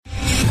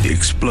The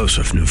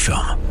explosive new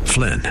film,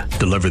 Flynn,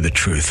 deliver the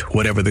truth,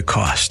 whatever the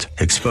cost.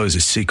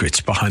 Exposes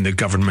secrets behind the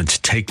government's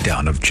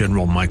takedown of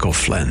General Michael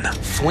Flynn.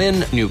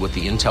 Flynn knew what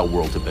the intel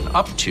world had been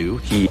up to.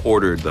 He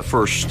ordered the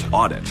first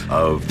audit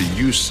of the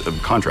use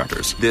of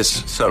contractors.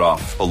 This set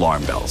off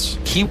alarm bells.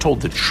 He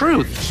told the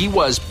truth. He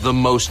was the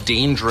most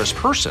dangerous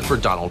person for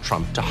Donald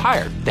Trump to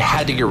hire. They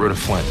had to get rid of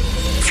Flynn.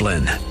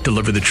 Flynn,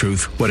 deliver the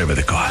truth, whatever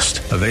the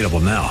cost. Available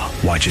now.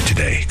 Watch it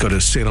today. Go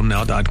to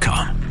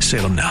salemnow.com.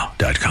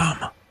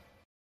 salemnow.com.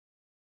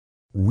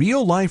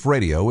 Real Life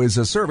Radio is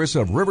a service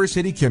of River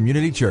City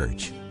Community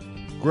Church.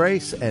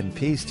 Grace and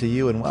peace to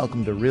you, and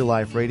welcome to Real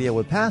Life Radio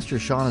with Pastor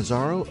Sean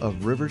Azzaro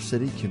of River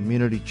City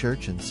Community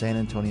Church in San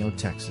Antonio,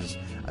 Texas.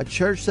 A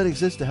church that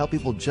exists to help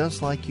people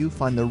just like you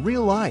find the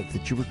real life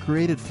that you were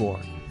created for,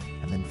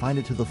 and then find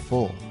it to the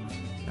full.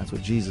 That's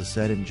what Jesus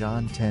said in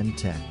John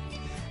 10:10.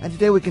 And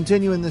today we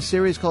continue in this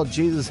series called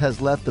Jesus Has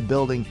Left the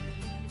Building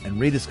and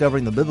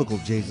Rediscovering the Biblical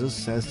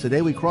Jesus, as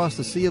today we cross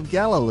the Sea of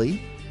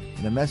Galilee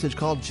in a message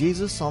called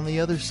Jesus on the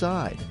Other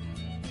Side.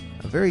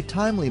 A very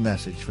timely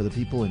message for the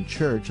people in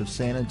Church of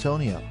San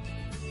Antonio.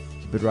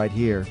 Keep it right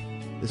here.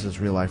 This is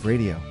Real Life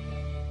Radio.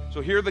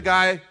 So here the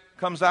guy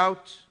comes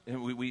out,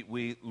 and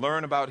we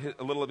learn about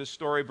a little of his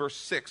story, verse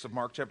 6 of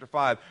Mark chapter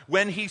 5.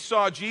 When he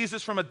saw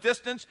Jesus from a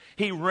distance,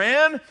 he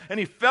ran and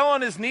he fell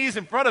on his knees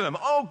in front of him.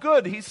 Oh,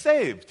 good, he's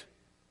saved.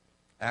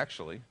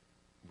 Actually,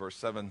 verse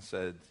 7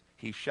 said,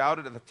 he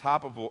shouted at the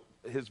top of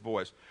his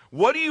voice,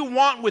 "What do you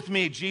want with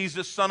me,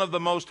 Jesus, Son of the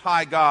Most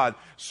High God?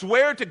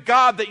 Swear to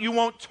God that you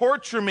won't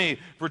torture me."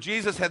 For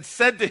Jesus had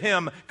said to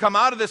him, "Come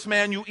out of this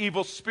man, you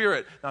evil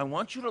spirit." Now I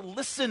want you to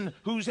listen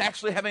who's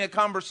actually having a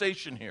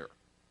conversation here.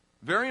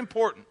 Very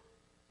important.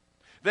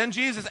 Then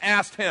Jesus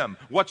asked him,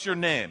 "What's your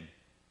name?"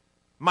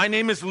 "My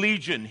name is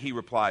Legion," he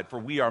replied, "for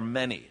we are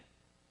many."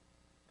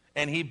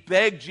 And he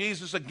begged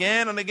Jesus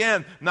again and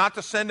again not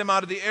to send him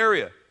out of the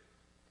area.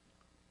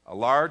 A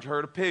large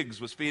herd of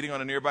pigs was feeding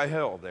on a nearby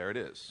hill. There it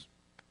is.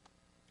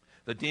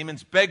 The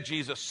demons begged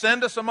Jesus,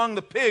 "Send us among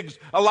the pigs.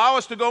 Allow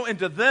us to go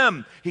into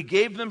them." He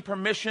gave them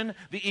permission.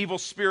 The evil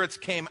spirits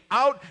came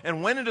out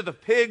and went into the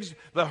pigs.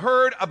 The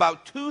herd,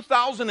 about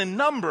 2,000 in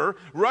number,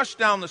 rushed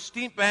down the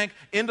steep bank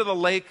into the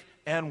lake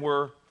and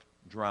were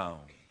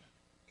drowned.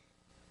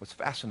 What's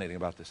fascinating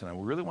about this, and I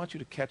really want you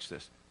to catch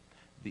this,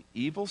 the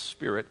evil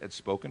spirit had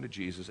spoken to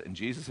Jesus, and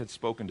Jesus had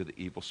spoken to the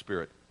evil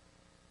spirit.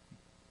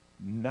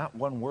 Not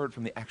one word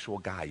from the actual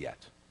guy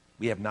yet.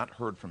 We have not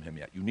heard from him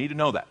yet. You need to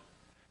know that.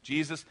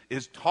 Jesus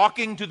is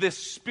talking to this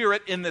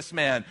spirit in this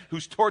man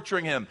who's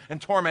torturing him and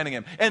tormenting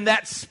him. And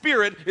that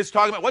spirit is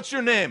talking about, "What's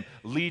your name?"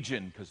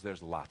 "Legion," because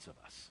there's lots of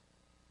us.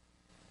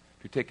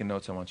 If you're taking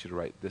notes, I want you to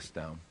write this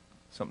down.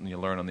 Something you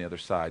learn on the other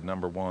side.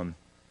 Number one,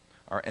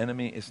 our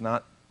enemy is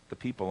not the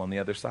people on the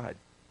other side.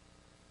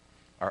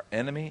 Our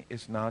enemy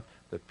is not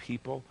the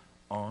people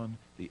on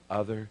the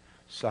other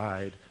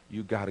side.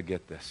 You got to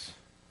get this.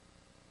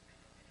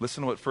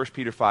 Listen to what 1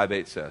 Peter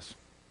 5:8 says.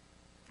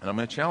 And I'm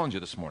going to challenge you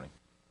this morning.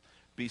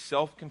 Be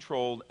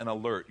self-controlled and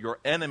alert. Your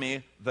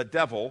enemy, the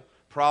devil,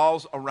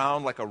 prowls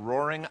around like a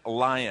roaring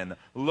lion,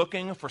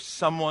 looking for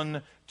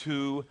someone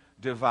to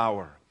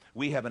devour.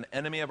 We have an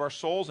enemy of our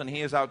souls, and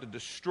he is out to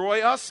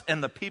destroy us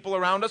and the people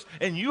around us,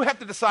 and you have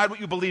to decide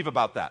what you believe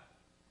about that.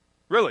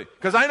 Really.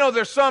 Because I know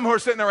there's some who are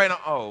sitting there right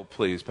now, "Oh,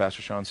 please,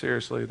 Pastor Sean,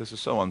 seriously, this is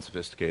so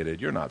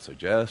unsophisticated. You're not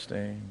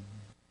suggesting."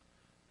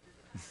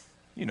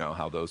 You know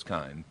how those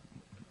kind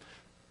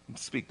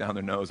speak down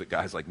their nose at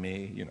guys like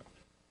me, you know.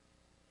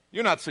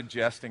 You're not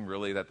suggesting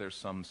really that there's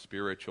some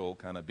spiritual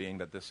kind of being,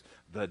 that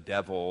the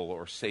devil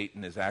or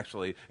Satan is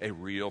actually a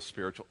real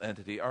spiritual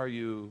entity, are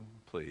you?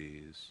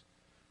 Please.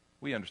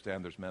 We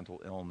understand there's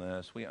mental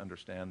illness. We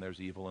understand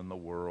there's evil in the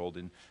world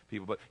and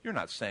people, but you're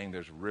not saying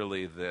there's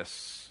really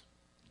this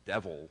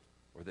devil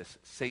or this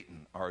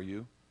Satan, are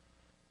you?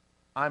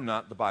 I'm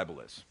not, the Bible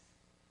is.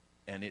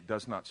 And it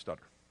does not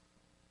stutter.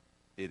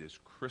 It is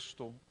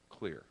crystal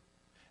clear.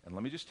 And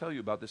let me just tell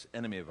you about this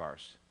enemy of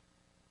ours.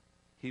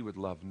 He would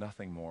love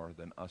nothing more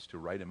than us to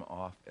write him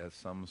off as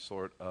some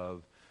sort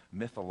of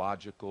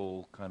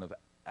mythological kind of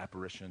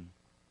apparition,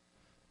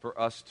 for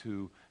us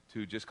to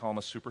just call him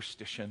a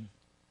superstition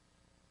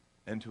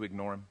and to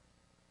ignore him.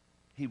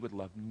 He would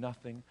love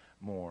nothing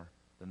more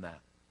than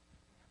that.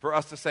 For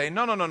us to say,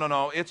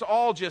 no, it's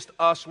all just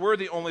us. We're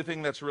the only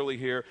thing that's really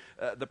here.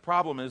 The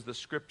problem is the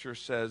Scripture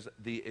says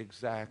the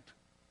exact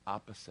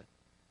opposite.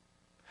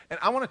 And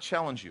I want to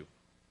challenge you.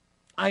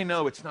 I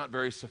know it's not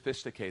very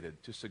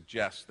sophisticated to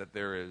suggest that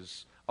there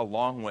is,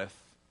 along with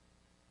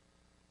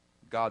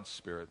God's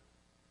Spirit,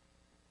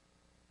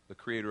 the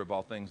creator of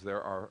all things,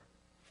 there are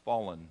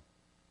fallen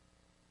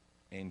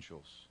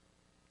angels,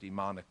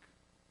 demonic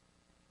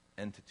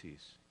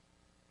entities,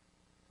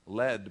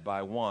 led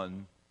by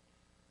one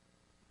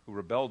who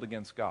rebelled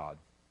against God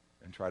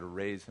and tried to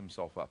raise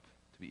himself up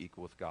to be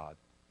equal with God.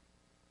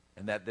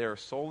 And that their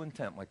sole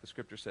intent, like the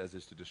Scripture says,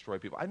 is to destroy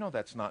people. I know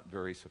that's not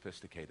very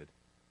sophisticated.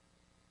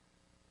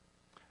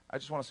 I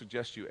just want to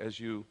suggest to you,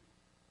 as you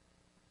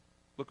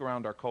look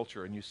around our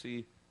culture and you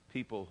see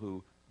people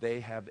who they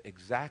have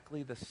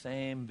exactly the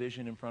same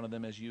vision in front of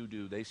them as you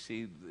do. They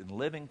see in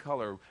living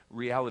color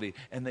reality,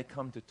 and they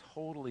come to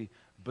totally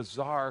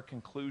bizarre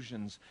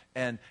conclusions.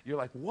 And you're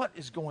like, what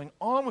is going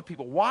on with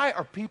people? Why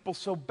are people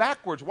so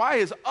backwards? Why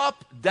is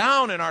up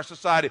down in our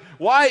society?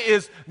 Why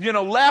is,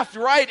 left,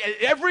 right?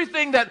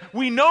 Everything that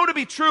we know to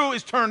be true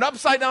is turned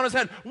upside down its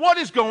head. What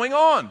is going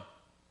on?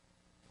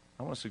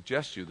 I want to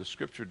suggest to you the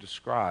Scripture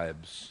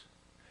describes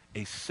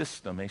a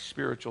system, a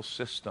spiritual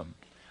system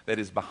that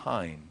is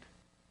behind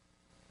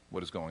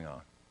what is going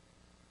on.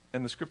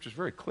 And the Scripture is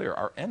very clear.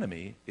 Our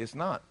enemy is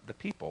not the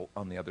people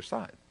on the other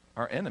side.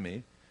 Our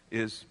enemy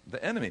is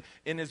the enemy.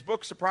 In his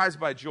book, Surprised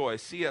by Joy,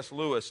 C.S.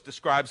 Lewis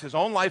describes his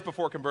own life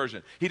before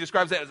conversion. He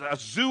describes it as a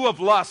zoo of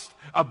lust,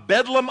 a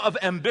bedlam of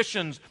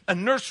ambitions, a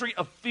nursery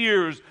of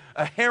fears,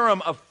 a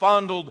harem of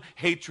fondled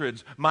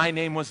hatreds. My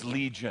name was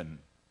Legion.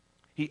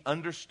 He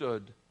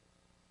understood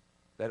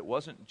that it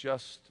wasn't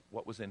just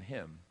what was in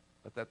him,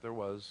 but that there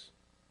was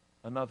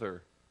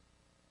another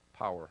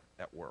power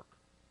at work.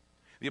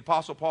 The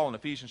Apostle Paul in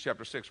Ephesians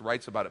chapter 6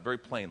 writes about it very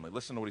plainly.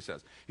 Listen to what he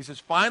says. He says,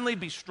 finally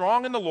be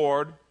strong in the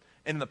Lord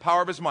and in the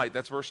power of his might.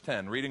 That's verse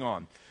 10, reading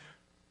on.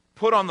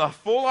 Put on the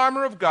full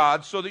armor of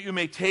God so that you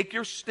may take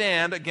your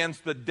stand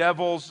against the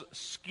devil's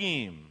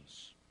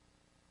schemes.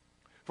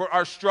 For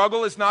our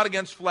struggle is not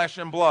against flesh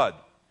and blood,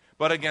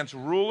 but against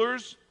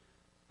rulers,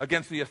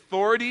 against the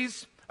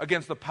authorities,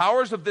 against the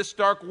powers of this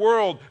dark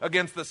world,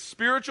 against the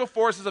spiritual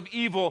forces of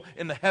evil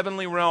in the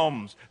heavenly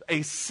realms.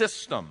 A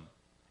system,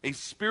 a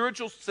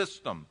spiritual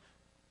system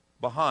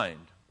behind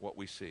what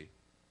we see.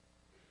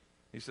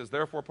 He says,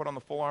 therefore, put on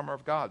the full armor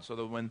of God so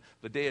that when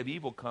the day of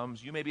evil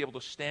comes, you may be able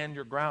to stand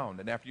your ground.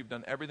 And after you've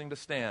done everything to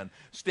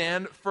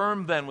stand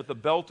firm then with the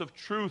belt of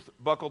truth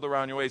buckled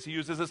around your waist. He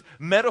uses this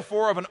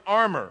metaphor of an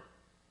armor.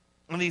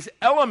 And these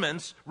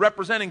elements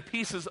representing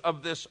pieces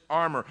of this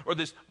armor, or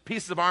this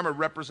pieces of armor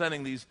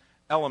representing these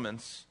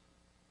elements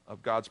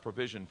of God's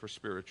provision for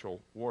spiritual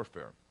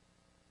warfare.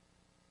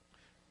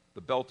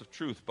 The belt of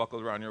truth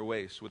buckled around your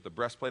waist with the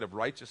breastplate of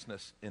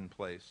righteousness in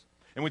place.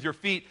 And with your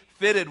feet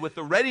fitted with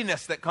the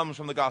readiness that comes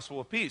from the gospel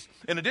of peace.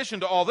 In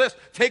addition to all this,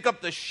 take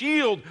up the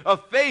shield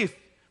of faith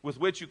with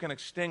which you can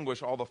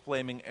extinguish all the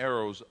flaming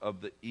arrows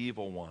of the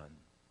evil one.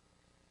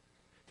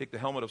 Take the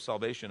helmet of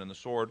salvation and the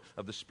sword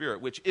of the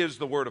Spirit, which is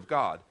the word of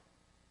God.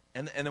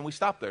 And then we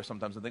stop there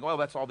sometimes and think, well,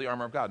 that's all the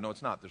armor of God. No,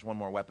 it's not. There's one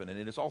more weapon, and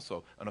it is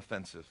also an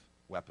offensive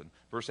weapon.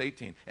 Verse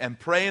 18, and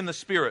pray in the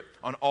Spirit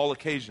on all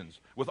occasions,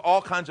 with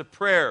all kinds of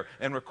prayer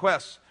and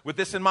requests. With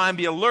this in mind,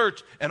 be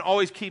alert and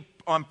always keep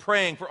on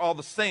praying for all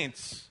the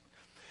saints.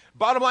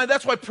 Bottom line,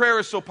 that's why prayer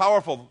is so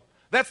powerful.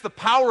 That's the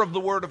power of the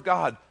Word of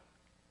God.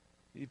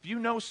 If you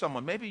know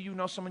someone, maybe you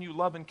know someone you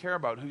love and care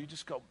about, who you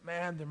just go,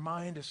 man, their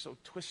mind is so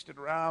twisted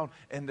around,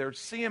 and they're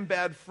seeing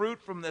bad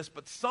fruit from this,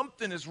 but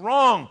something is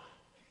wrong.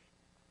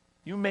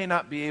 You may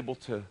not be able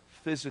to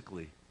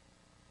physically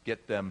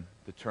get them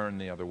to turn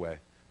the other way,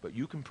 but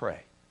you can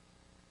pray.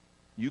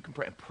 You can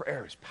pray, and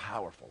prayer is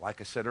powerful. Like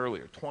I said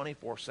earlier,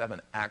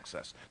 24/7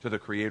 access to the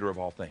Creator of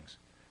all things.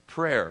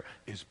 Prayer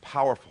is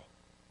powerful.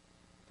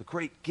 The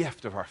great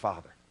gift of our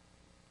Father.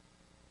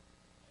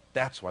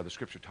 That's why the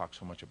Scripture talks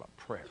so much about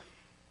prayer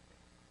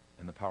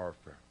and the power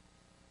of prayer.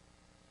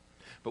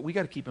 But we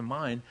got to keep in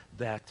mind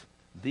that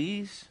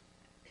these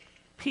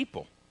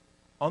people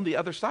on the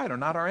other side are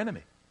not our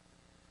enemy.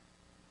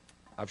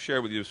 I've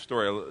shared with you a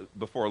story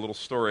before, a little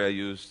story I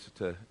used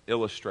to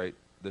illustrate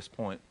this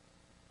point.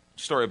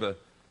 Story of a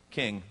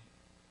king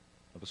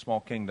of a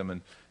small kingdom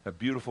and a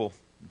beautiful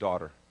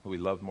daughter who he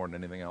loved more than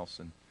anything else.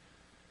 And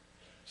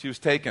she was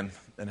taken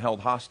and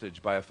held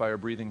hostage by a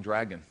fire-breathing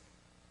dragon.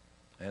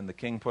 And the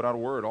king put out a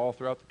word all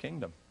throughout the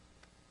kingdom.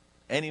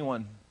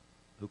 Anyone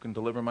who can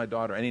deliver my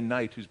daughter, any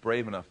knight who's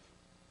brave enough,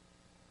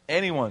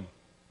 anyone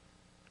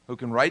who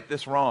can right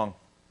this wrong,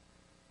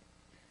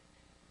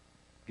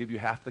 give you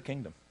half the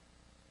kingdom.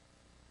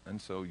 And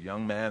so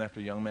young man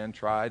after young man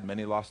tried.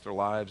 Many lost their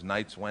lives.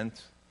 Knights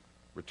went,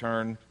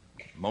 returned.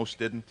 Most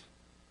didn't.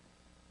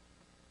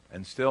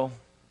 And still,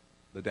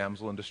 the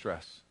damsel in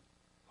distress.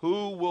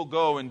 Who will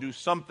go and do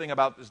something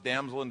about this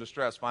damsel in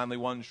distress? Finally,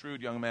 one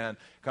shrewd young man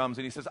comes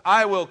and he says,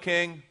 I will,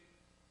 king.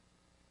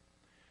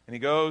 And he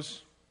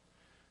goes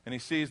and he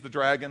sees the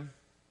dragon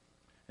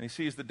and he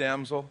sees the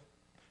damsel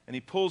and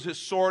he pulls his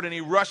sword and he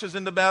rushes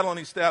into battle and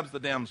he stabs the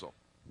damsel.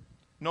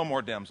 No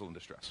more damsel in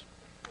distress.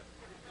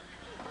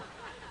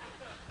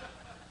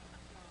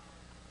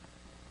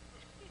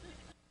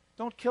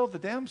 Don't kill the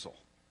damsel.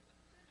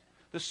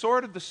 The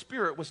sword of the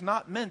Spirit was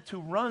not meant to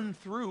run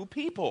through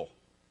people.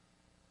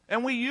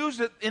 And we use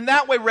it in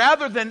that way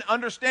rather than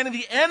understanding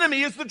the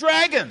enemy is the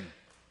dragon.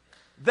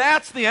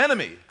 That's the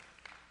enemy.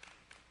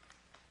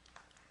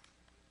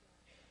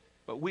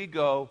 But we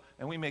go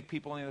and we make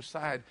people on the other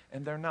side,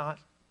 and they're not.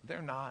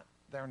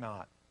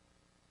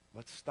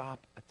 Let's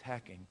stop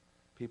attacking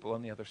people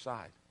on the other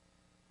side.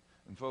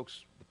 And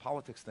folks, the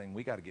politics thing,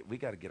 we got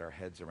to get our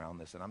heads around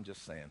this, and I'm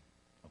just saying,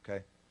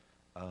 okay?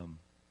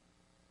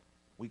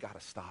 We got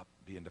to stop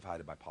being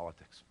divided by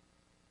politics.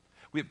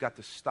 We've got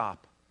to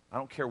stop I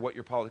don't care what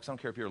your politics, I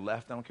don't care if you're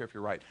left, I don't care if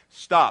you're right.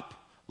 Stop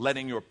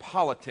letting your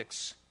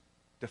politics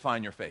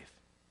define your faith.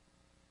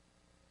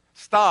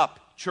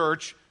 Stop,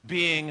 church,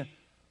 being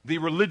the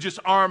religious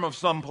arm of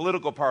some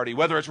political party,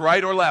 whether it's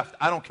right or left,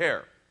 I don't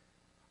care.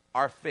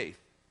 Our faith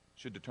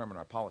should determine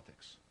our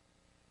politics.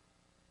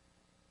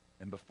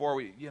 And before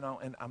we,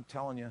 and I'm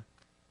telling you,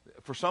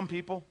 for some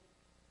people,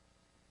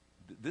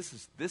 this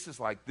is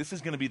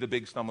going to be the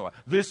big stumbling block.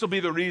 This will be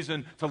the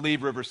reason to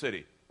leave River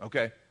City,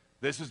 okay?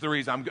 This is the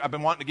reason. I've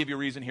been wanting to give you a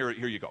reason. Here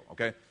you go,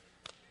 okay?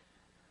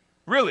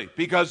 Really,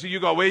 because you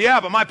go, well, yeah,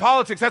 but my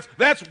politics,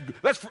 that's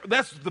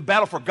the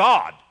battle for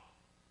God.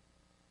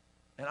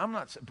 And I'm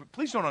not,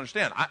 please don't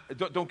understand.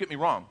 Don't get me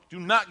wrong. Do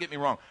not get me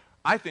wrong.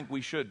 I think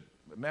we should,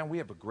 man, we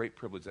have a great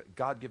privilege, that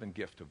God-given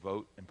gift to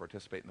vote and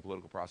participate in the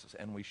political process,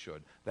 and we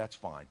should. That's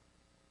fine.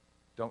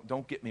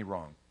 Don't get me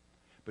wrong.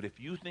 But if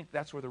you think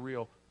that's where the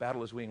real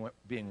battle is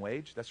being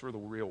waged, that's where the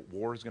real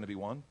war is going to be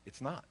won,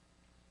 it's not.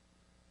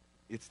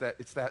 It's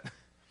that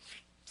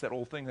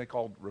old thing they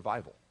called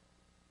revival.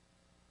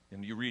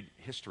 And you read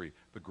history,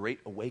 the Great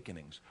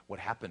Awakenings, what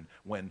happened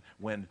when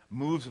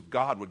moves of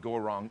God would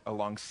go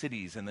along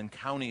cities and then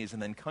counties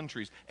and then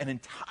countries, and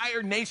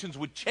entire nations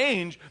would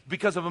change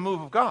because of a move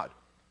of God.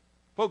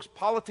 Folks,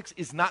 politics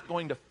is not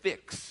going to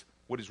fix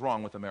what is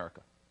wrong with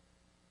America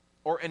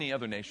or any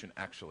other nation,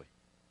 actually.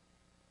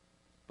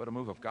 But a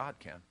move of God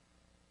can.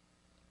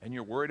 And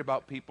you're worried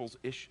about people's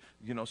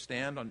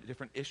stand on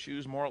different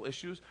issues, moral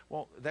issues.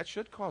 Well, that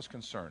should cause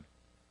concern.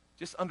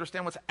 Just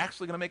understand what's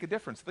actually going to make a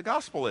difference. The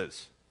gospel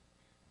is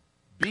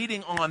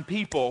beating on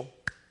people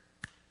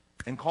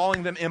and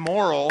calling them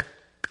immoral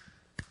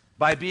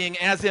by being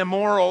as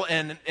immoral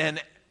and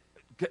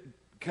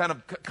kind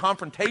of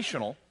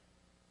confrontational.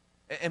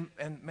 And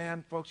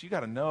man, folks, you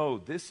got to know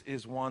this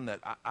is one that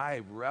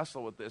I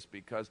wrestle with this,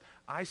 because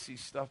I see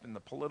stuff in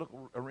the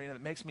political arena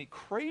that makes me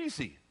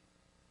crazy.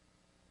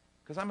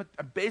 Because I'm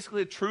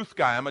basically a truth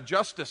guy. I'm a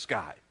justice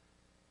guy.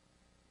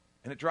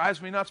 And it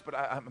drives me nuts, but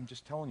I'm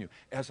just telling you,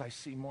 as I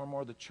see more and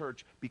more of the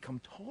church become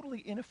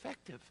totally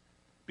ineffective,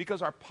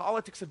 because our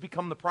politics have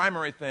become the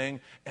primary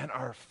thing and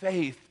our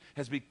faith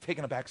has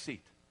taken a back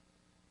seat.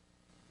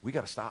 We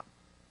got to stop.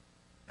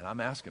 And I'm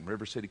asking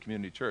River City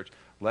Community Church,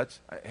 let's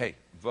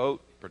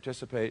vote,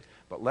 participate,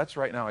 but let's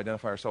right now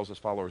identify ourselves as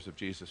followers of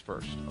Jesus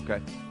first,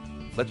 okay?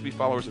 Let's be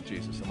followers of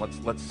Jesus,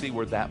 and let's see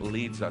where that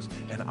leads us.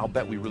 And I'll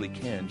bet we really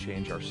can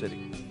change our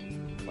city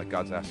like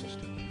God's asked us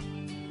to.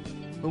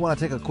 We want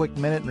to take a quick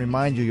minute and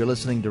remind you you're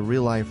listening to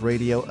Real Life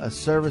Radio, a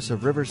service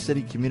of River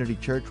City Community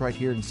Church right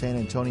here in San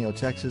Antonio,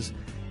 Texas,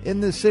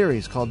 in this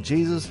series called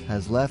Jesus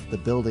Has Left the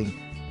Building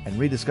and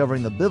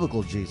Rediscovering the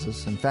Biblical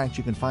Jesus. In fact,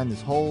 you can find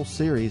this whole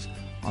series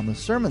on the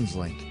sermons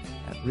link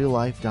at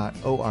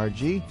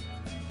reallife.org.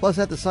 Plus,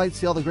 at the site,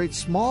 see all the great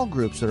small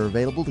groups that are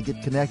available to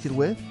get connected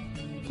with.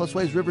 Plus,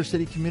 ways River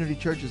City Community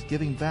Church is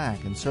giving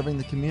back and serving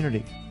the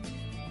community,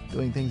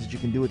 doing things that you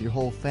can do with your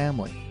whole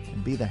family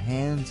and be the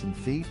hands and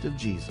feet of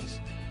Jesus.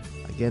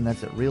 Again,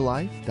 that's at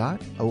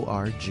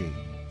reallife.org.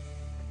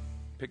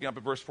 Picking up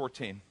at verse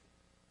 14.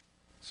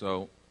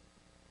 So,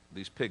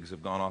 these pigs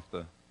have gone off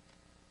the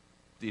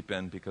deep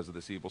end because of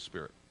this evil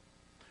spirit.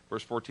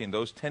 Verse 14,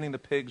 those tending the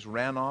pigs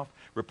ran off,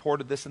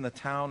 reported this in the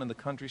town and the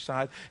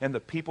countryside, and the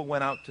people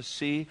went out to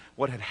see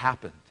what had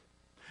happened.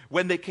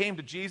 When they came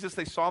to Jesus,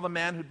 they saw the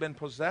man who'd been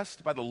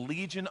possessed by the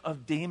legion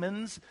of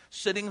demons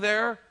sitting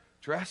there,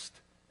 dressed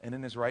and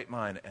in his right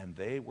mind, and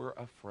they were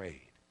afraid.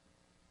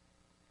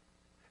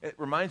 It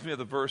reminds me of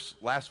the verse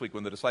last week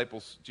when the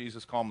disciples,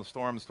 Jesus calmed the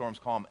storm's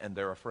calm, and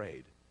they're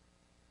afraid.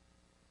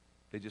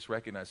 They just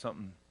recognize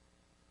something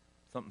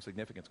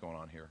significant's going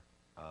on here.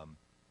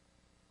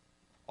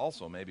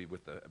 Also, maybe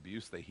with the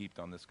abuse they heaped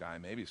on this guy,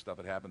 maybe stuff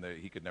had happened that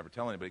he could never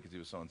tell anybody because he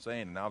was so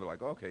insane, and now they're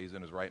like, okay, he's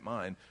in his right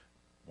mind.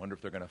 Wonder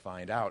if they're going to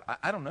find out.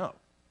 I don't know.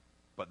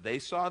 But they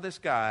saw this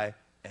guy,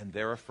 and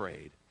they're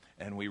afraid.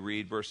 And we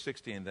read verse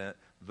 16, that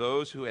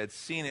those who had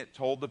seen it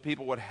told the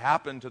people what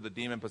happened to the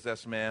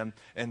demon-possessed man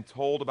and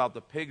told about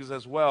the pigs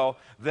as well.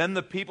 Then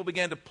the people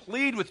began to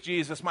plead with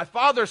Jesus, my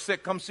father's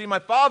sick, come see my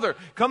father.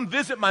 Come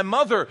visit my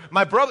mother,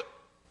 my brother.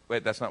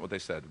 Wait, that's not what they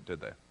said,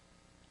 did they?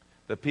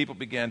 The people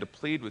began to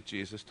plead with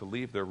Jesus to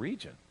leave their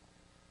region.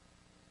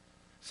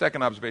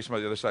 Second observation by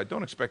the other side,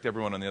 don't expect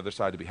everyone on the other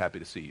side to be happy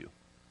to see you.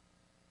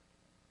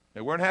 They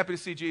weren't happy to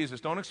see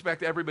Jesus. Don't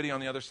expect everybody on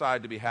the other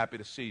side to be happy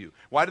to see you.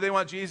 Why do they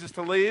want Jesus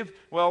to leave?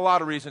 Well, a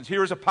lot of reasons.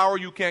 Here is a power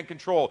you can't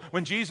control.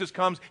 When Jesus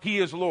comes, he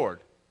is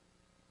Lord.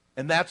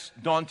 And that's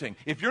daunting.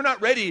 If you're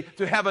not ready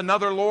to have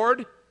another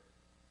Lord,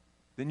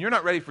 then you're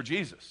not ready for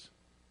Jesus.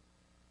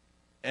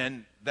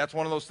 And that's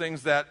one of those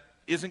things that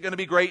isn't going to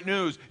be great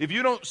news. If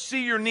you don't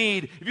see your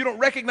need, if you don't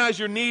recognize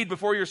your need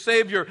before your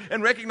Savior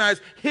and recognize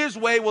his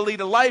way will lead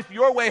to life,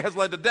 your way has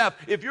led to death.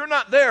 If you're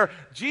not there,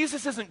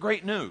 Jesus isn't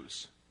great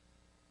news.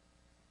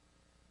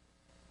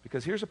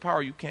 Because here's a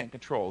power you can't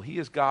control. He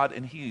is God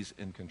and he's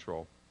in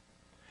control.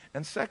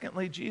 And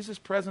secondly, Jesus'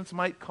 presence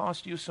might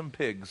cost you some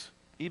pigs,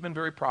 even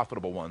very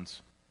profitable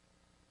ones.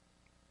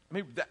 I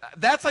mean,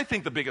 that's, I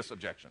think, the biggest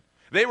objection.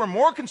 They were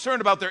more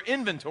concerned about their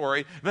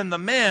inventory than the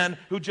man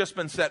who'd just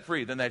been set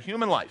free, than that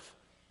human life.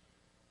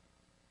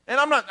 And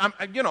I'm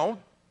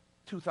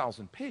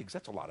 2,000 pigs,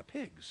 that's a lot of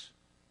pigs.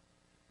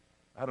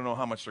 I don't know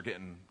how much they're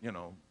getting,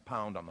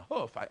 pound on the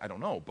hoof. I don't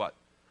know, but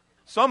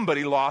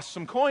somebody lost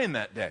some coin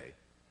that day.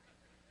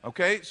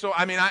 Okay? So,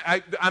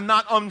 I'm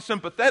not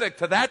unsympathetic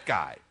to that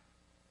guy.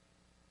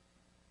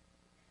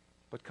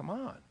 But come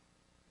on.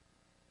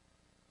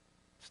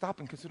 Stop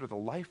and consider the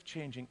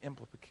life-changing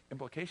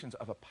implications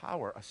of a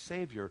power, a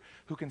Savior,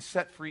 who can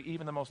set free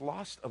even the most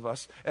lost of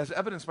us, as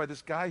evidenced by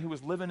this guy who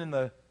was living in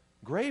the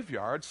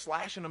graveyard,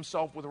 slashing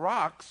himself with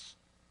rocks.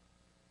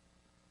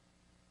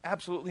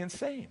 Absolutely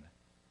insane.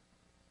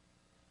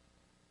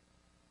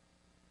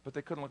 But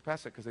they couldn't look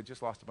past it because they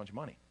just lost a bunch of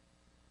money.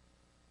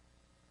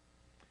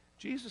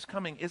 Jesus'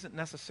 coming isn't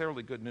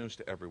necessarily good news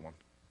to everyone.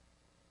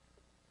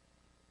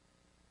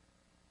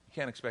 You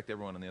can't expect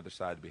everyone on the other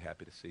side to be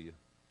happy to see you.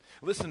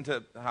 Listen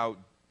to how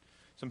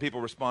some people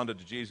responded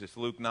to Jesus.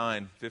 Luke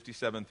 9,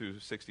 57 through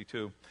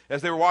 62.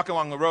 As they were walking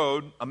along the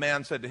road, a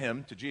man said to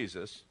him, to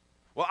Jesus,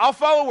 "Well, I'll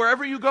follow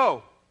wherever you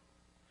go."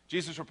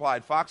 Jesus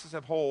replied, "Foxes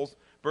have holes,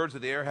 birds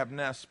of the air have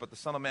nests, but the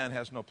Son of Man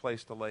has no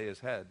place to lay his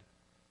head."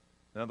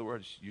 In other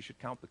words, you should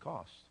count the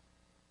cost.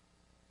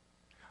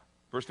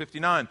 Verse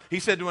 59,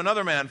 he said to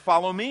another man,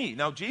 "Follow me."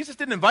 Now, Jesus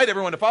didn't invite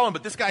everyone to follow him,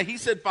 but this guy, he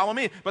said, "Follow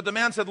me." But the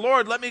man said,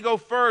 "Lord, let me go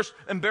first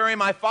and bury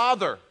my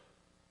father."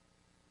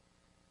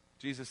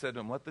 Jesus said to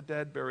him, "Let the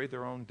dead bury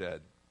their own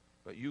dead,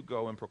 but you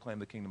go and proclaim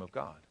the kingdom of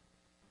God."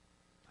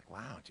 Like,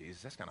 wow,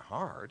 Jesus, that's kind of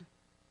hard.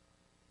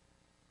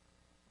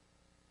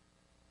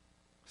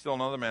 Still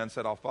another man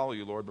said, "I'll follow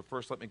you, Lord, but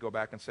first let me go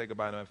back and say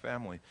goodbye to my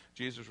family."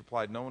 Jesus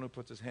replied, "No one who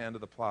puts his hand to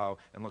the plow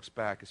and looks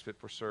back is fit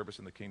for service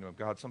in the kingdom of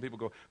God." Some people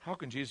go, how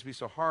can Jesus be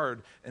so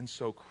hard and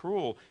so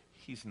cruel?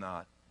 He's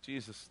not.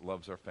 Jesus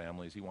loves our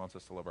families. He wants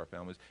us to love our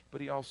families,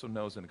 but he also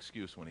knows an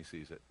excuse when he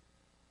sees it.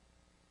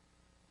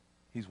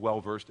 He's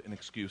well-versed in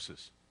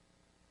excuses.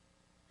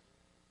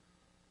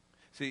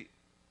 See,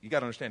 you got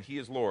to understand, he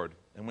is Lord,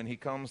 and when he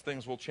comes,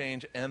 things will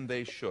change, and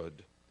they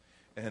should.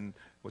 And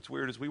what's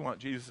weird is we want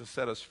Jesus to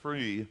set us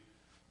free.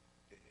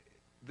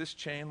 This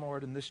chain,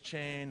 Lord, and this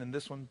chain, and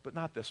this one, but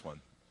not this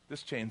one.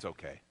 This chain's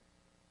okay.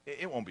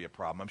 It won't be a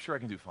problem. I'm sure I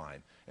can do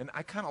fine. And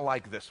I kind of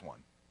like this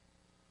one.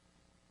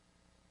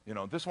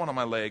 This one on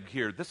my leg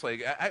here, this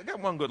leg, I got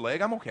one good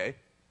leg. I'm okay,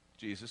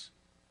 Jesus.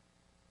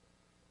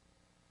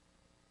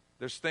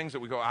 There's things that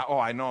we go,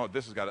 I know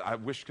I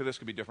wish this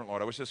could be different,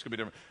 Lord. I wish this could be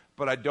different.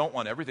 But I don't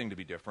want everything to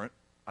be different.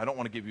 I don't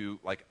want to give you,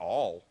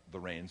 all the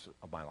reins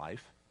of my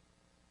life.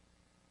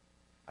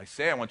 I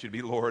say I want you to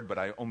be Lord, but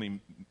I mean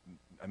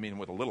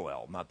with a little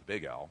L, not the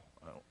big L.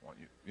 I don't want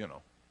you,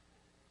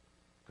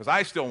 Because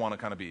I still want to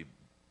kind of be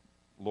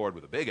Lord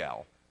with a big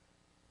L.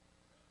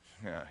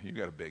 Yeah, you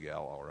got a big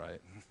L, all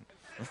right.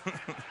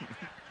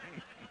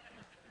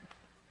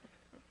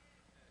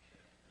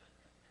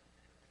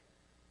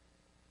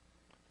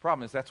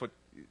 Problem is,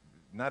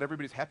 not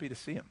everybody's happy to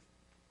see him.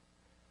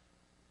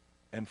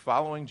 And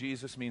following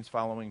Jesus means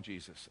following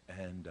Jesus.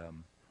 And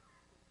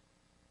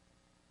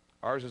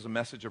ours is a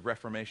message of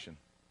reformation,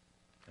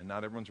 and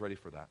not everyone's ready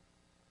for that.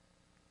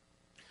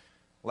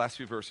 Last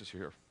few verses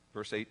here.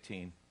 Verse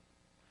 18.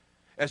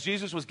 As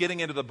Jesus was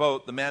getting into the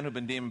boat, the man who'd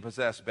been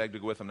demon-possessed begged to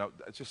go with him. Now,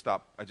 just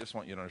stop. I just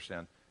want you to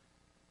understand.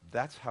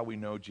 That's how we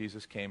know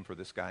Jesus came for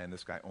this guy and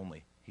this guy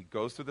only. He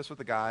goes through this with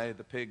the guy,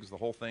 the pigs, the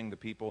whole thing, the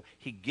people.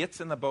 He gets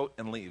in the boat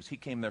and leaves. He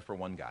came there for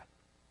one guy.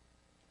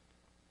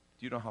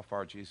 Do you know how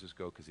far Jesus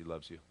goes because he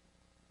loves you?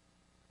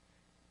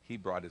 He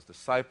brought his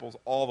disciples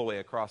all the way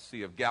across the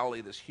Sea of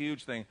Galilee, this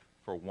huge thing,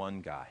 for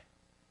one guy.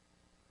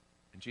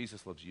 And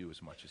Jesus loves you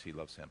as much as he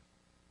loves him.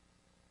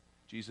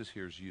 Jesus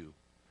hears you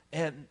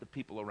and the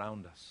people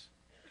around us.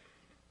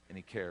 And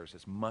he cares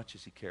as much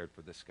as he cared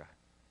for this guy.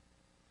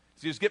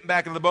 So he was getting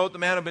back in the boat. The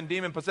man who had been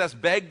demon-possessed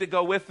begged to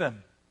go with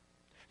them.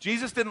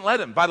 Jesus didn't let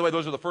him. By the way,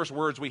 those are the first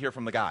words we hear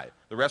from the guy.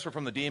 The rest were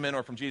from the demon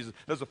or from Jesus.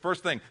 That's the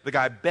first thing. The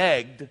guy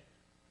begged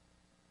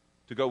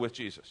to go with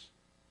Jesus.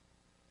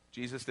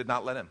 Jesus did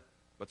not let him,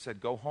 but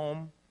said, "Go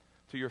home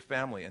to your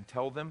family and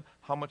tell them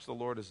how much the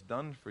Lord has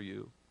done for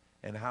you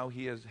and how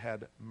he has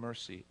had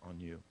mercy on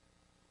you."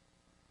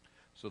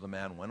 So the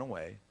man went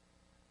away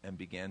and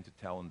began to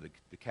tell in the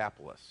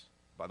Decapolis.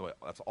 By the way,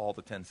 that's all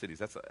the 10 cities.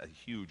 That's a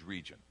huge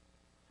region.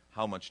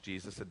 How much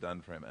Jesus had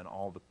done for him, and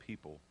all the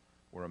people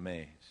were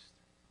amazed.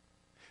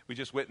 We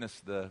just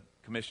witnessed the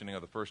commissioning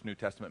of the first New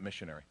Testament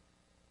missionary.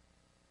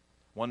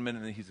 One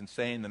minute he's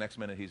insane, the next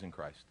minute he's in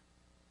Christ.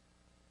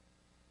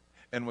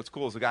 And what's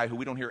cool is the guy who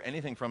we don't hear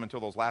anything from until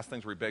those last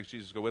things where he begs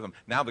Jesus to go with him.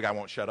 Now the guy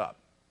won't shut up.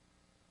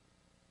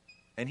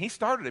 And he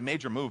started a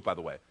major move, by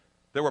the way.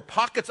 There were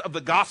pockets of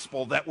the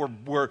gospel that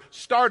were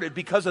started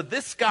because of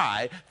this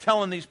guy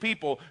telling these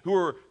people who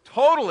were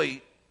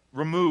totally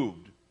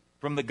removed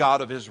from the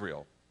God of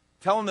Israel,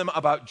 telling them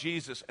about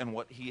Jesus and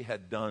what he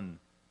had done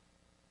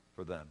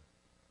for them.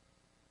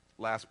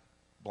 Last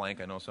blank.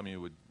 I know some of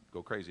you would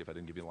go crazy if I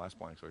didn't give you the last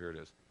blank, so here it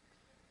is.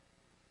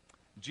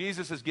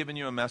 Jesus has given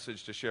you a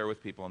message to share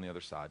with people on the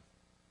other side.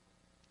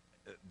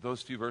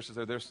 those few verses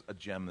there's a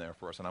gem there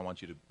for us, and I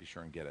want you to be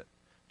sure and get it.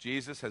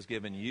 Jesus has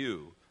given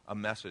you a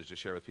message to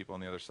share with people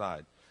on the other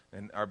side.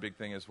 And our big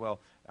thing is, well,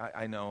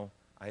 I know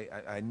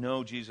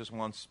Jesus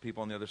wants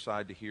people on the other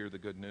side to hear the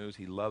good news.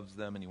 He loves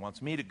them, and he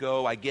wants me to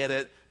go. I get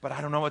it, but I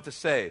don't know what to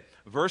say.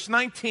 Verse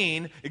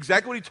 19,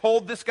 exactly what he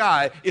told this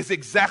guy, is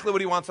exactly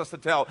what he wants us to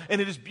tell.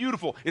 And it is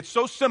beautiful. It's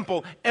so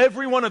simple.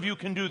 Every one of you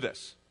can do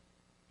this.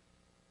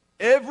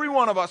 Every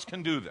one of us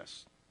can do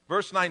this.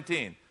 Verse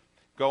 19,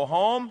 go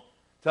home,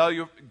 tell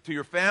to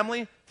your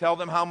family, tell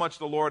them how much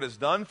the Lord has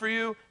done for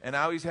you and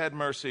how he's had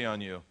mercy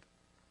on you.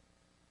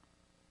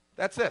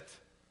 That's it.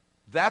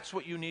 That's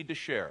what you need to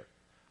share.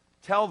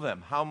 Tell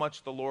them how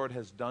much the Lord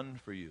has done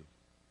for you.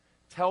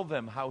 Tell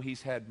them how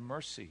he's had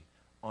mercy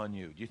on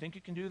you. Do you think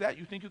you can do that?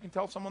 You think you can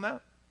tell someone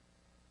that?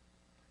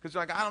 Because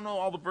you're like, I don't know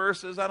all the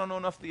verses. I don't know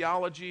enough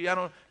theology.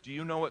 Do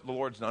you know what the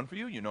Lord's done for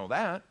you? You know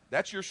that.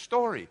 That's your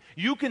story.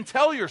 You can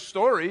tell your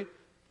story.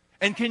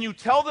 And can you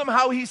tell them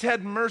how he's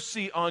had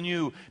mercy on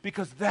you?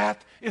 Because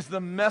that is the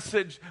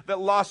message that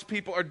lost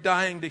people are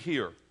dying to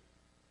hear.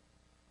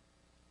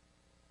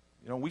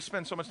 You know, we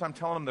spend so much time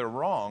telling them they're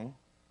wrong.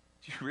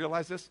 Do you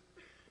realize this?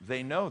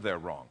 They know they're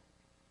wrong.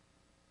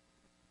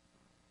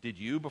 Did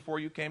you, before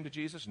you came to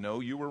Jesus, know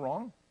you were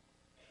wrong?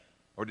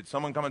 Or did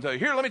someone come and tell you,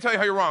 here, let me tell you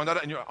how you're wrong.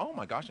 And you're like, oh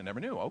my gosh, I never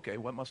knew. Okay,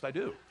 what must I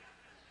do?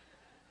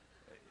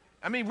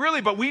 I mean,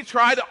 really, but we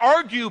try to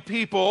argue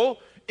people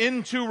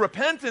into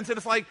repentance. And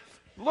it's like,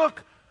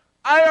 look,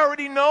 I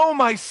already know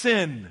my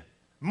sin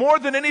more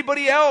than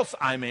anybody else.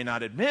 I may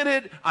not admit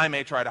it. I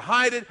may try to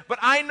hide it. But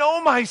I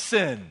know my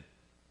sin.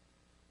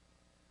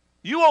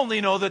 You only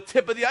know the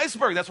tip of the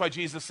iceberg. That's why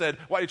Jesus said,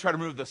 why do you try to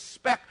remove the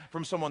speck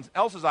from someone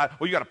else's eye?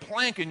 Well, you got a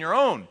plank in your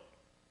own.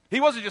 He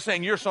wasn't just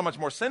saying you're so much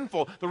more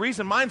sinful. The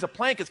reason mine's a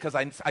plank is because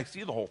I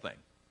see the whole thing.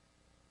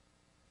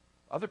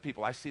 Other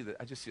people, I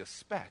just see a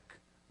speck.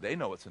 They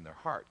know what's in their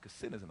heart because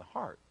sin is in the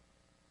heart.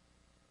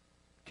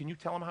 Can you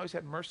tell them how he's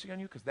had mercy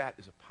on you? Because that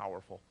is a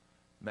powerful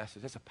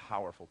message. That's a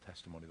powerful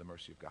testimony of the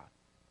mercy of God.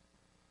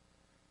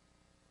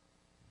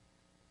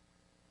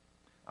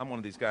 I'm one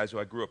of these guys who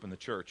I grew up in the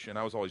church, and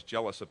I was always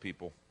jealous of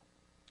people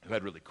who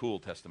had really cool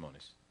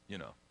testimonies. You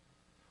know,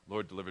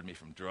 Lord delivered me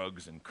from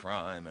drugs and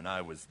crime, and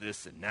I was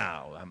this and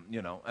now. I'm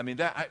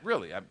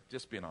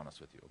just being honest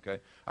with you,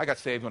 okay? I got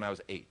saved when I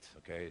was 8,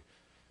 okay?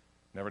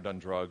 Never done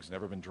drugs,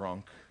 never been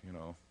drunk, you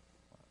know.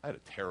 I had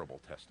a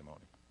terrible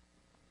testimony.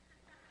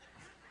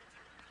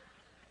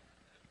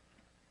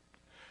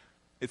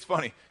 It's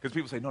funny, because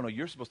people say, no,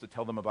 you're supposed to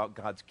tell them about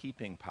God's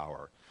keeping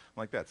power. I'm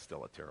like, that's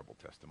still a terrible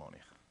testimony.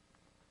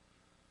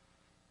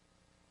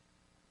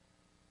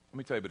 Let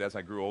me tell you, but as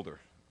I grew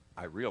older,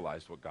 I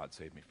realized what God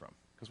saved me from.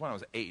 Because when I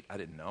was 8, I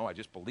didn't know. I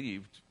just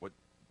believed what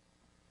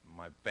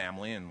my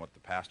family and what the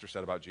pastor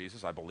said about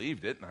Jesus. I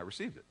believed it, and I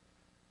received it.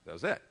 That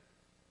was it.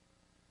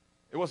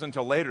 It wasn't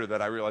until later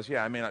that I realized,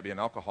 I may not be an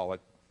alcoholic,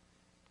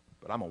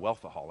 but I'm a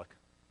wealthaholic.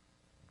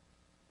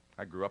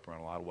 I grew up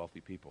around a lot of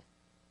wealthy people,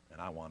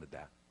 and I wanted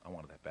that. I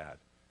wanted that bad.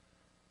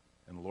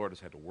 And the Lord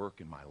has had to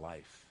work in my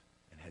life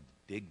and had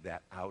to dig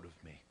that out of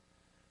me,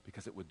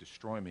 because it would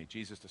destroy me.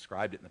 Jesus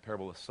described it in the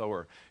parable of the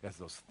sower as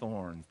those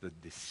thorns, the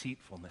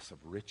deceitfulness of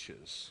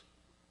riches.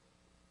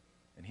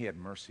 And he had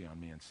mercy on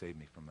me and saved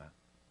me from that.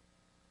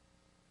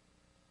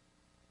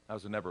 I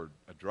was never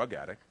a drug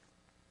addict,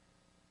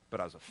 but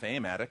I was a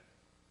fame addict.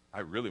 I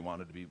really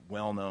wanted to be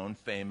well-known,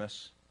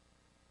 famous.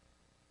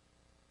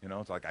 You know,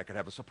 it's like I could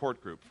have a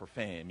support group for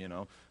fame,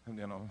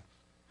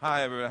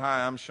 Hi, everybody.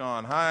 Hi, I'm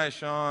Sean. Hi,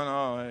 Sean.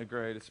 Oh, hey,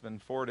 great. It's been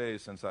 4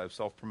 days since I've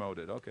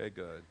self-promoted. Okay,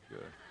 good.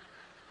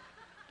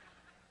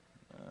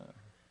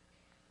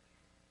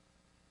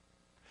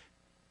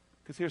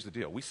 Because here's the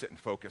deal. We sit and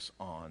focus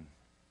on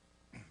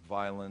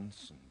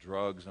violence and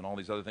drugs and all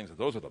these other things.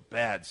 Those are the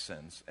bad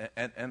sins.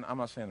 And I'm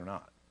not saying they're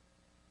not.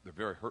 They're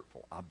very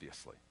hurtful,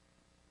 obviously.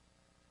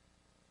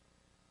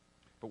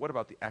 But what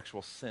about the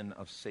actual sin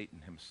of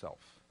Satan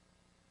himself,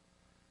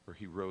 where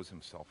he rose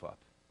himself up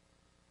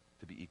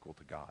to be equal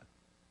to God?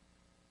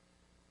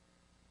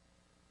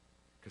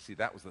 Because, see,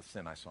 that was the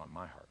sin I saw in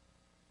my heart.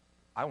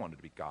 I wanted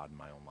to be God in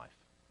my own life.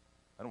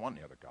 I don't want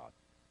any other God.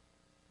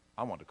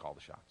 I wanted to call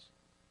the shots.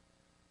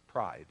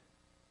 Pride,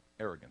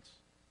 arrogance.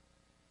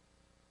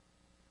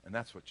 And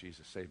that's what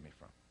Jesus saved me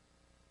from.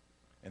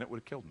 And it would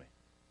have killed me.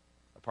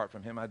 Apart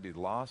from him, I'd be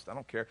lost. I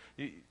don't care.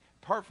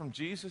 Apart from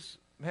Jesus,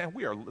 man,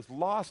 we are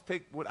lost. I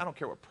don't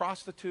care what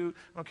prostitute,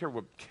 I don't care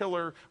what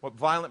killer, what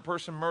violent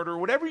person, murderer,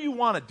 whatever you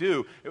want to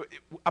do.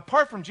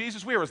 Apart from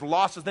Jesus, we are as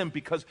lost as them,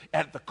 because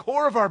at the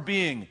core of our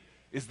being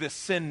is this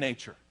sin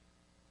nature.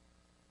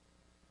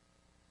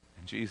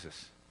 And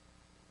Jesus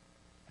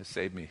has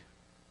saved me,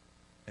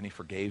 and he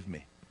forgave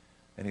me,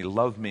 and he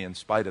loved me in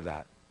spite of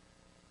that,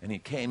 and he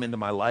came into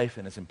my life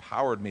and has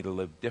empowered me to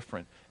live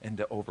different and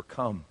to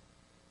overcome.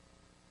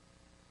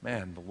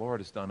 Man, the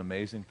Lord has done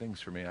amazing things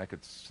for me. I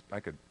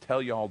could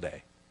tell you all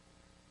day,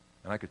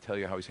 and I could tell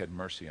you how he's had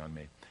mercy on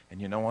me.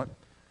 And you know what?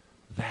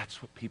 That's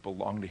what people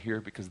long to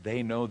hear, because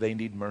they know they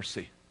need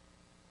mercy.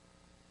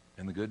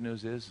 And the good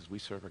news is we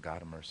serve a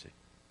God of mercy.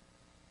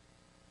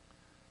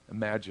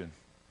 Imagine,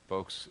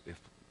 folks, if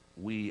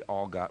we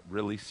all got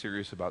really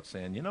serious about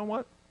saying, you know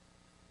what?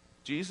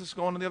 Jesus is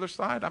going to the other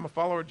side. I'm a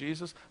follower of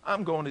Jesus.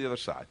 I'm going to the other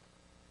side.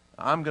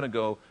 I'm going to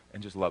go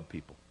and just love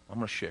people. I'm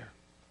going to share.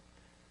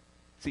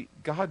 See,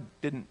 God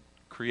didn't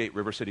create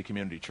River City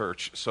Community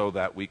Church so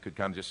that we could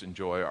kind of just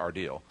enjoy our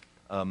deal.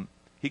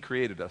 He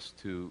created us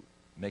to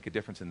make a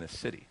difference in this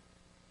city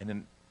and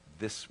in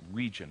this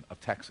region of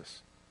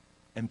Texas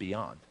and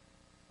beyond.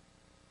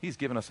 He's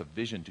given us a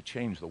vision to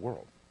change the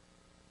world.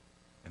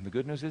 And the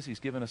good news is he's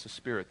given us a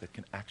spirit that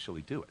can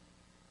actually do it.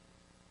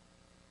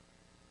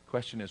 The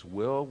question is,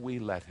 will we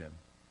let him?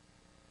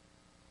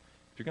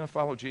 If you're going to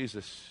follow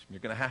Jesus, you're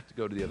going to have to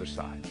go to the other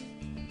side.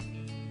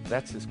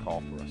 That's his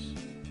call for us.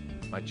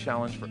 My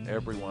challenge for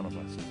every one of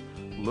us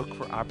is look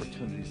for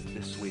opportunities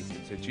this week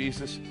and say,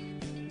 Jesus,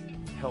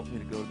 help me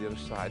to go to the other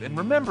side. And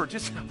remember,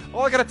 just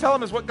all I got to tell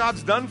him is what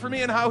God's done for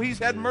me and how he's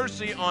had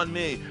mercy on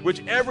me,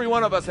 which every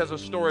one of us has a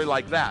story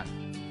like that.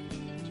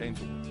 Change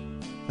the world.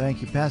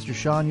 Thank you, Pastor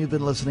Sean. You've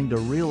been listening to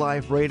Real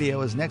Life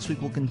Radio, as next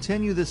week we'll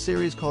continue this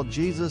series called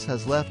Jesus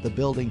Has Left the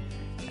Building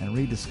and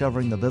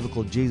Rediscovering the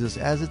Biblical Jesus,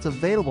 as it's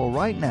available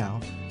right now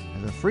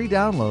as a free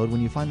download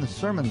when you find the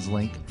sermons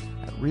link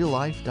at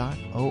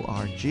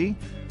reallife.org.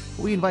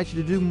 We invite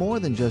you to do more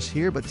than just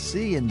hear, but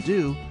see and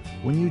do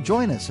when you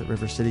join us at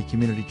River City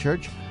Community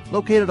Church,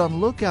 located on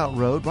Lookout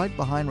Road right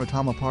behind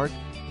Rotama Park.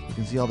 You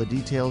can see all the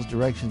details,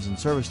 directions, and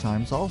service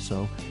times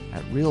also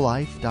at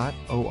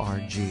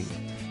reallife.org.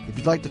 If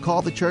you'd like to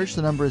call the church,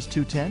 the number is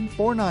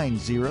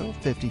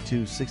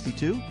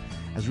 210-490-5262,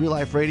 as Real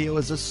Life Radio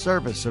is a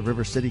service of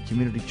River City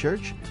Community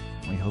Church.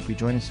 We hope you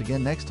join us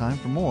again next time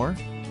for more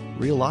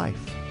Real Life.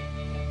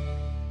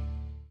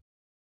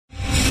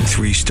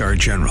 3-star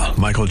General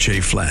Michael J.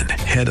 Flynn,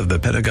 head of the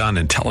Pentagon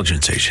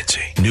Intelligence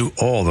Agency, knew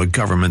all the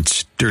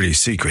government's dirty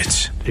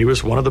secrets. He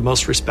was one of the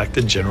most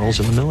respected generals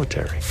in the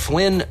military.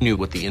 Flynn knew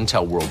what the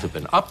intel world had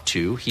been up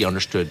to. He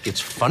understood its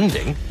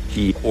funding.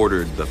 He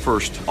ordered the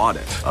first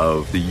audit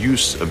of the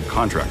use of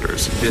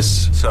contractors.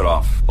 This set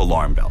off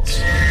alarm bells.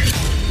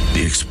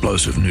 The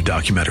explosive new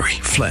documentary,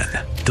 Flynn,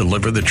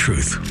 Deliver the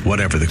Truth,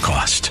 Whatever the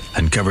Cost,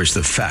 uncovers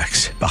the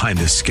facts behind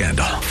this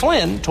scandal.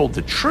 Flynn told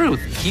the truth.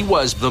 He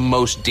was the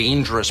most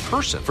dangerous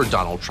person for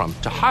Donald Trump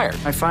to hire.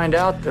 I find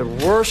out the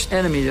worst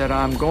enemy that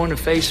I'm going to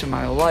face in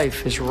my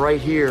life is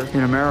right here in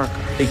America.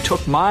 They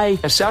took my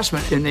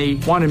assessment and they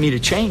wanted me to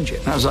change it.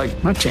 And I was like,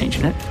 I'm not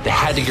changing it. They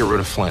had to get rid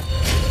of Flynn.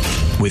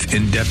 With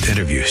in-depth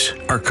interviews,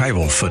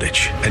 archival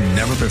footage, and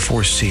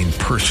never-before-seen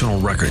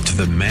personal records of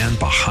the man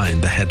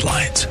behind the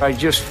headlines. I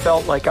just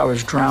felt like I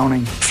was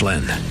drowning.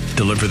 Flynn,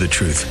 Deliver the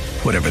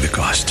Truth, Whatever the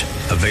Cost.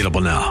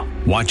 Available now.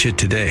 Watch it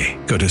today.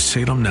 Go to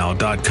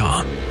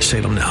salemnow.com.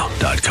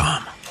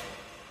 salemnow.com.